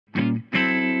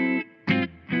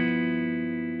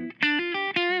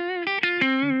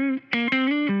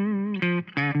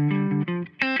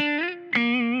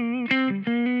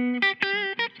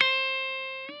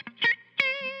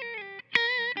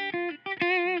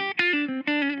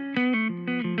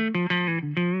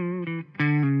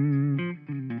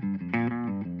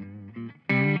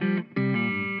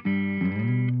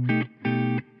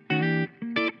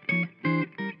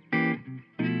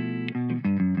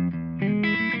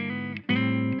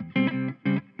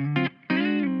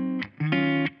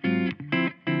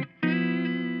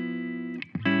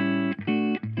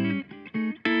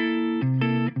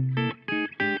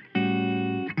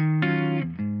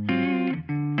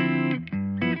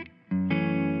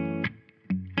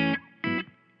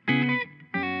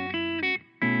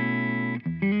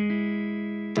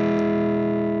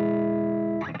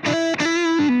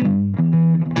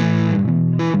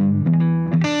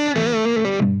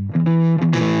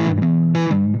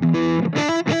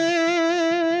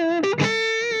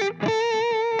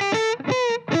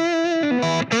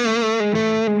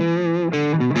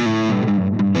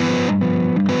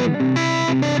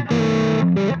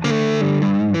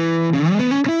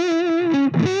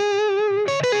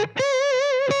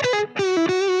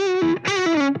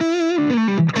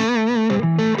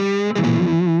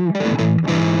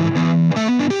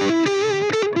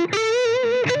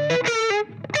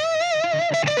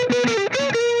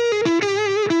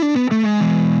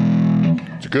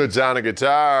Good sounding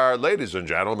guitar, ladies and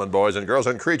gentlemen, boys and girls,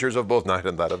 and creatures of both night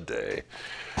and that of day.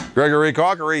 Gregory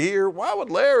Cockery here. Wildwood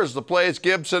Lair is the place.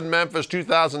 Gibson Memphis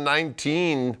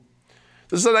 2019.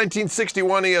 This is a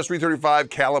 1961 ES-335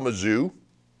 Kalamazoo.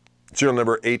 Serial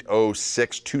number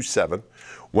 80627.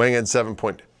 Weighing in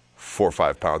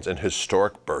 7.45 pounds in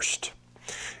historic burst.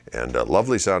 And a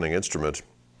lovely sounding instrument.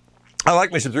 I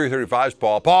like me some 335s,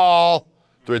 Paul. Paul!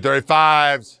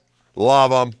 335s.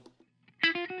 Love them.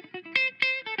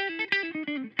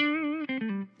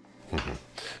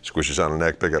 Squishy sound on the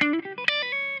neck pickup.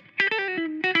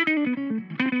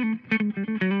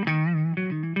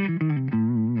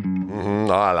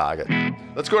 I like it.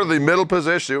 Let's go to the middle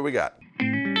position, see what we got.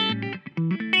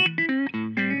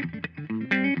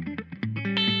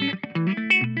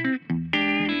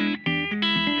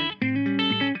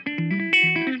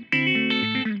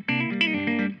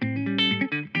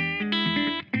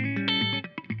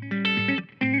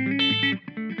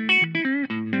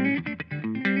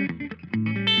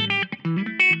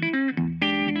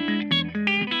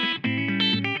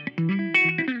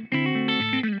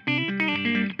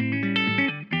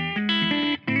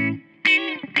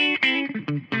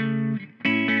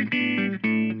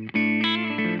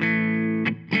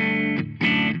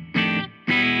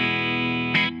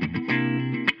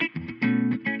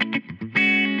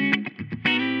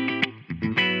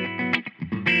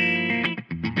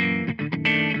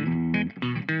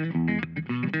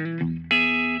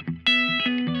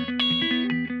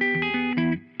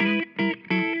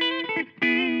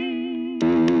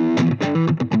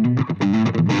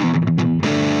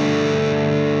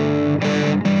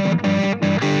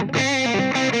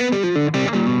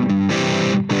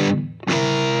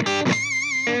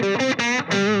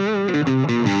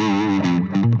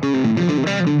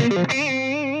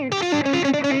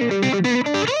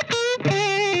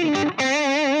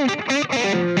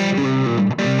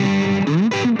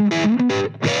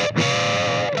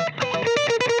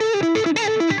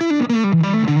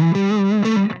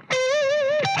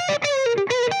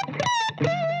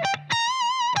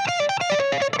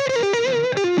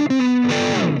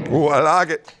 Ooh, I like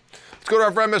it. Let's go to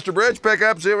our friend Mr. Bridge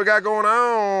pickup, see what we got going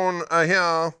on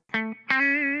here.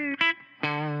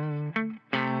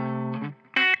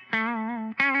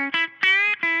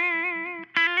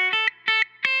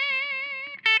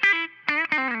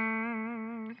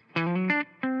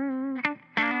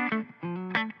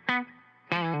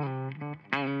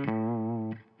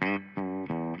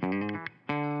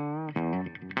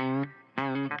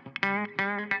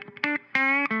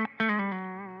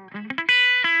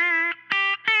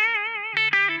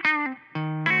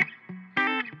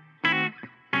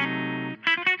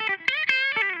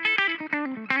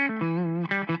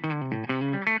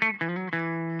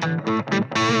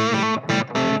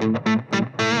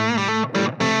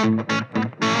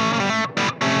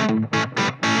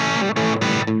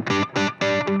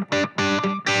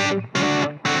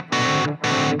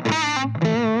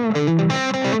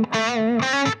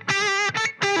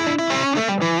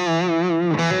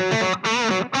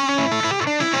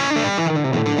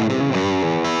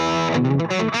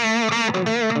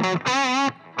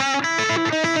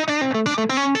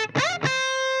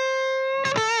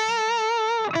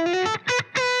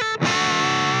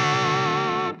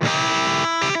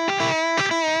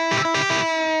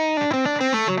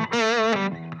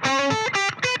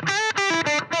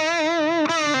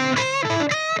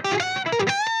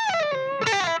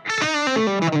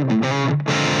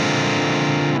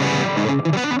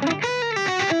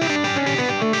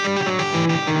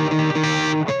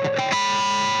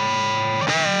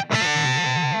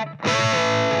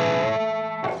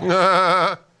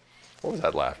 What was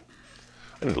that laugh?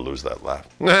 I need to lose that laugh.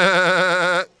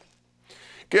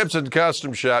 Gibson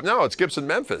Custom Shop. No, it's Gibson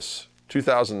Memphis,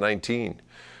 2019.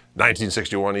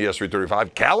 1961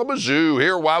 ES-335 Kalamazoo.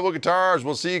 Here, Wildwood Guitars.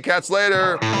 We'll see you cats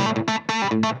later.